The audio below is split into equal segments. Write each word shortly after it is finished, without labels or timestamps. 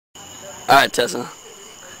Alright, Tessa.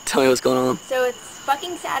 Tell me what's going on. So it's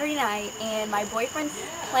fucking Saturday night, and my boyfriend's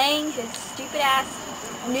playing his stupid ass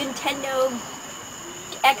Nintendo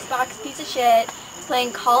Xbox piece of shit. He's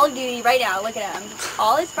playing Call of Duty right now. Look at him.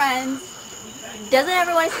 All his friends. Doesn't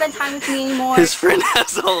ever want to spend time with me anymore. His friend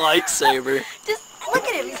has a lightsaber. Just look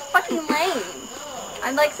at him. He's fucking lame.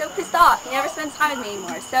 I'm like so pissed off. He never spends time with me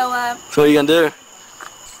anymore. So what are you gonna do?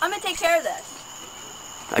 I'm gonna take care of this.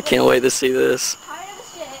 I can't wait to see this. Tired of the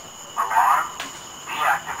shit.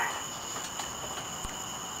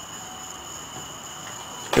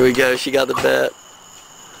 Here we go. She got the bet.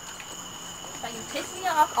 Like, you piss me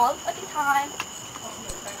off all the fucking time.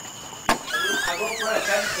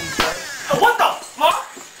 What the fuck?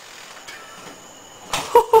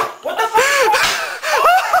 What the fuck?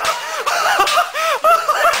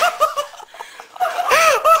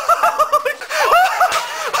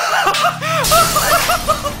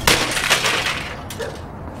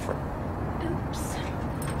 Oops.